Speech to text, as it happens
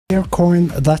Beercoin,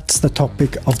 that's the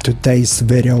topic of today's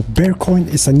video.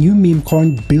 Beercoin is a new meme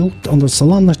coin built on the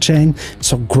Solana chain,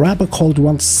 so grab a cold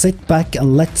one, sit back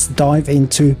and let's dive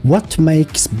into what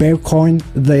makes Beercoin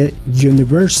the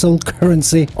universal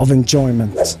currency of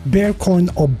enjoyment. Beercoin,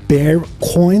 or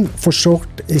Beercoin for short,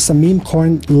 is a meme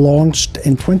coin launched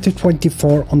in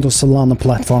 2024 on the Solana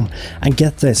platform. And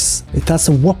get this, it has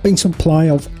a whopping supply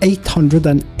of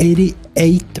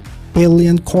 888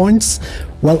 billion coins,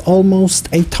 well, almost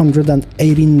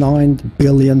 889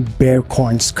 billion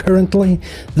Beercoins. Currently,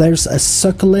 there's a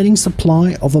circulating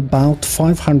supply of about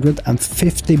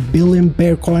 550 billion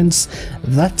Beercoins.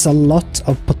 That's a lot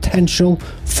of potential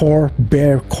for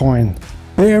Beercoin.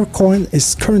 Beercoin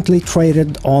is currently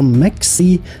traded on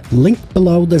Mexc, linked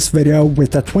below this video,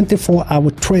 with a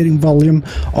 24-hour trading volume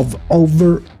of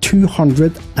over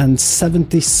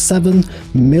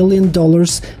 $277 million.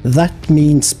 That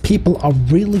means people are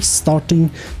really starting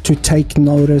to take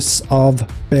notice of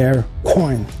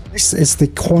Beercoin. This is the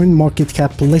coin market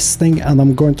cap listing, and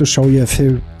I'm going to show you a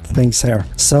few things here.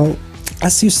 So,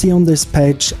 as you see on this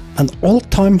page, an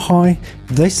all-time high,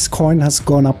 this coin has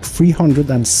gone up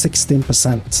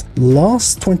 316%.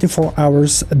 Last 24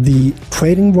 hours, the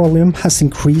trading volume has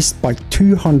increased by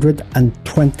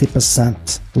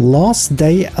 220%. Last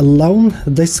day alone,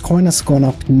 this coin has gone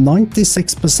up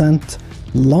 96%.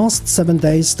 Last 7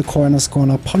 days, the coin has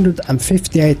gone up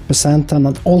 158% and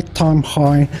an all-time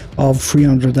high of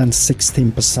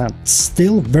 316%.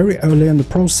 Still very early in the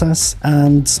process,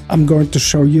 and I'm going to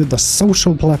show you the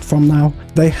social platform now.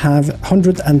 They have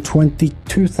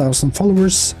 122,000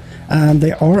 followers, and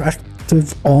they are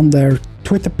active on their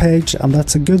Twitter page, and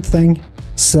that's a good thing.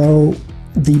 So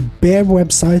the Bear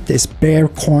website is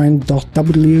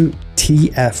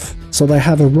beercoin.wtf. So they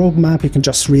have a roadmap, you can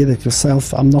just read it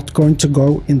yourself. I'm not going to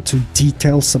go into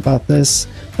details about this,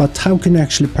 but how can you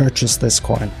actually purchase this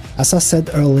coin? As I said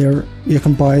earlier, you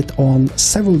can buy it on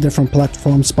several different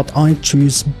platforms, but I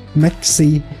choose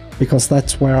Mexc because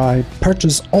that's where I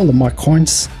purchase all of my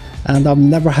coins, and I've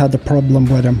never had a problem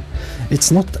with them. It's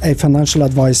not a financial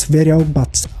advice video,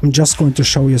 but I'm just going to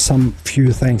show you some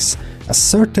few things. A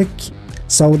CertiK,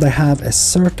 so they have a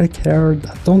CertiK here.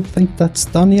 I don't think that's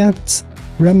done yet.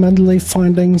 Remotely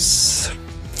findings.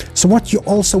 So what you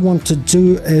also want to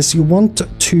do is you want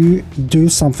to do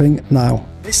something now.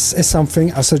 This is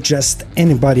something I suggest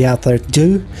anybody out there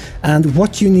do, and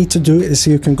what you need to do is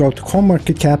you can go to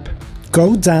CoinMarketCap,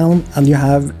 go down, and you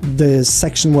have the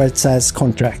section where it says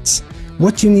contracts.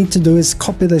 What you need to do is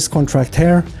copy this contract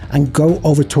here and go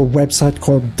over to a website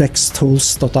called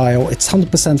dextools.io. It's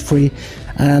 100% free,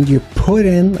 and you put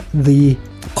in the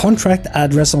contract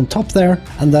address on top there,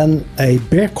 and then a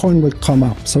Beercoin will come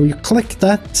up. So you click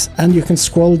that and you can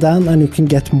scroll down and you can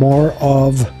get more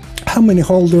of how many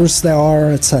holders there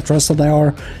are, etc. So there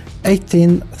are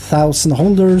 18,000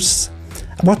 holders.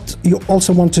 What you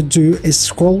also want to do is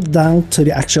scroll down to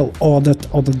the actual audit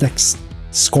of the DEX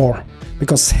score,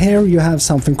 because here you have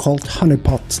something called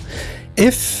honeypot.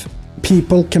 If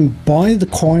people can buy the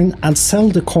coin and sell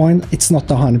the coin, it's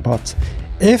not a honeypot.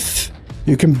 If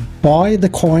you can buy the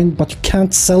coin but you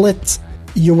can't sell it,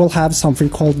 you will have something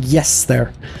called yes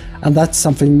there, and that's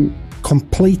something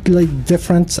completely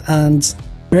different, and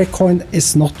Beercoin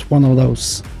is not one of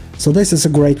those. So this is a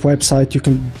great website. You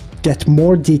can get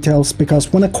more details,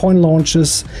 because when a coin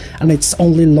launches and it's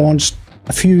only launched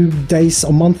a few days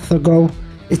or month ago,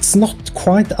 it's not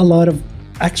quite a lot of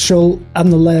actual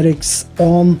analytics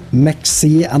on Mexc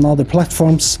and other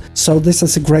platforms. So this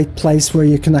is a great place where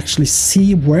you can actually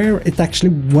see where it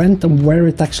actually went and where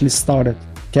it actually started.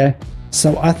 Okay,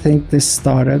 so I think this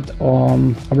started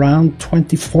on around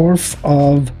 24th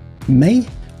of May.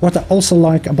 What I also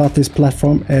like about this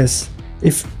platform is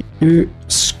if you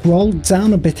scroll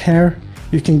down a bit here,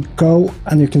 you can go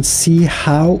and you can see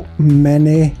how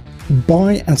many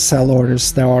buy and sell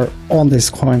orders there are on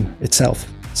this coin itself.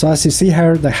 So as you see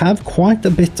here, they have quite a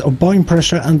bit of buying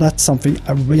pressure, and that's something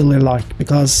I really like,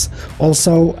 because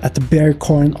also at the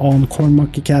Beercoin on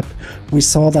CoinMarketCap, we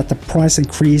saw that the price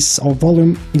increase or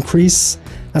volume increase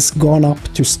has gone up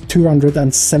to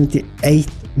 $278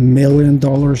 million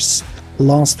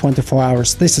last 24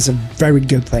 hours. This is a very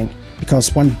good thing,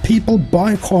 because when people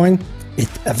buy a coin, it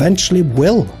eventually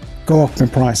will go up in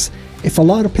price. If a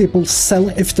lot of people sell,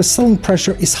 if the selling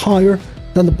pressure is higher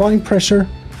than the buying pressure,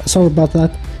 sorry about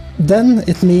that, then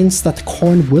it means that the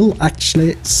coin will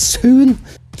actually sooner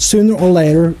or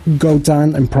later go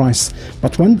down in price.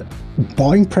 But when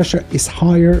buying pressure is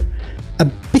higher, a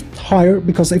bit higher,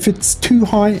 because if it's too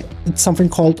high, it's something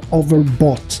called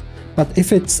overbought. but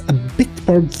if it's a bit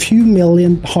per few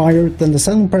million higher than the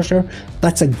selling pressure,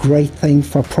 that's a great thing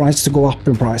for price to go up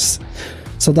in price.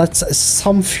 So that's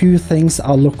some few things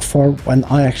I look for when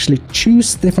I actually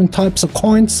choose different types of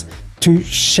coins to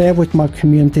share with my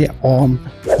community on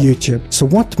YouTube. So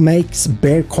what makes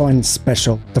Beercoin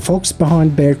special? The folks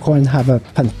behind Beercoin have a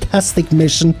fantastic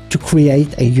mission to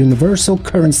create a universal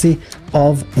currency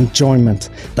of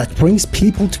enjoyment that brings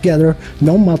people together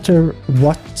no matter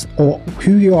what or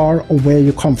who you are or where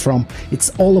you come from.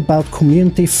 It's all about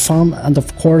community, fun, and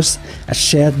of course a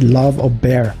shared love of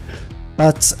beer.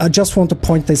 But I just want to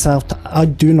point this out, I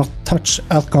do not touch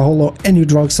alcohol or any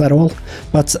drugs at all,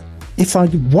 but if I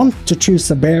want to choose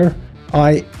a beer,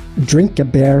 I drink a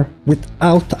beer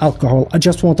without alcohol. I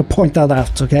just want to point that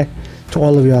out, okay, to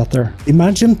all of you out there.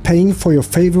 Imagine paying for your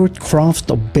favorite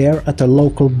craft of beer at a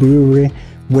local brewery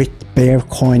with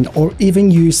Beercoin, or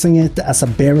even using it as a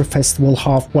beer festival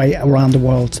halfway around the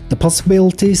world. The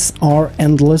possibilities are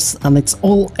endless, and it's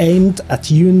all aimed at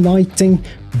uniting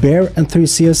beer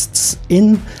enthusiasts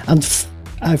in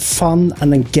a fun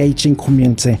and engaging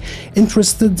community.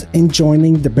 Interested in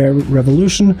joining the beer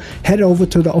revolution? Head over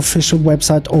to the official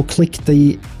website or click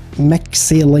the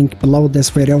Mexc link below this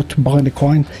video to buy the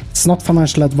coin. It's not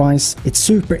financial advice, it's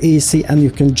super easy, and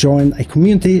you can join a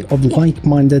community of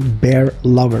like-minded beer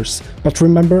lovers. But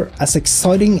remember, as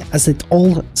exciting as it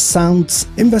all sounds,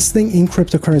 investing in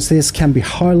cryptocurrencies can be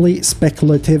highly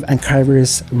speculative and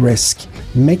carries risk.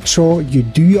 Make sure you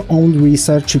do your own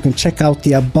research. You can check out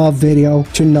the above video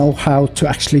to know how to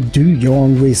actually do your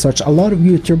own research. A lot of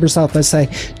YouTubers out there say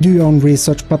do your own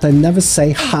research, but they never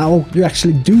say how you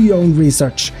actually do your own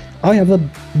research. I have a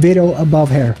video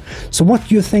above here. So what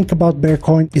do you think about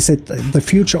Beercoin? Is it the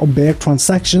future of beer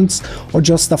transactions or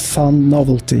just a fun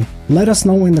novelty? Let us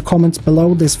know in the comments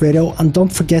below this video, and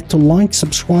don't forget to like,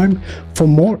 subscribe for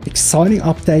more exciting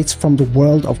updates from the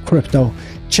world of crypto.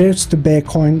 Cheers to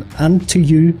Beercoin and to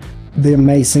you, the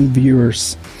amazing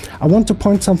viewers. I want to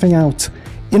point something out.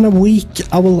 In a week,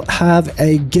 I will have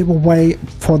a giveaway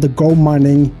for the gold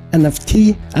mining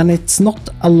NFT, and it's not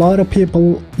a lot of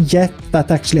people yet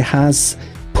that actually has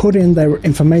put in their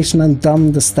information and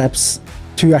done the steps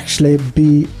to actually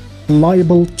be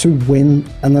liable to win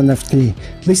an NFT.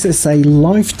 This is a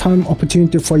lifetime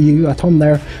opportunity for you at home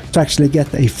there to actually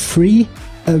get a free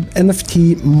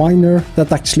NFT miner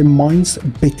that actually mines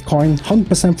Bitcoin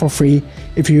 100% for free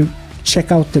if you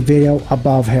check out the video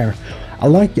above here.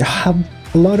 I have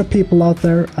a lot of people out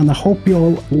there, and I hope you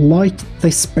all like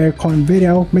this Beercoin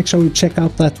video. Make sure you check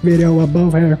out that video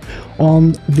above here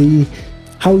on the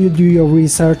how you do your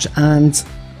research and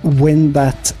win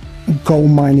that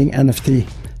gold mining NFT.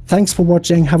 Thanks for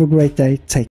watching. Have a great day.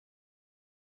 Take care.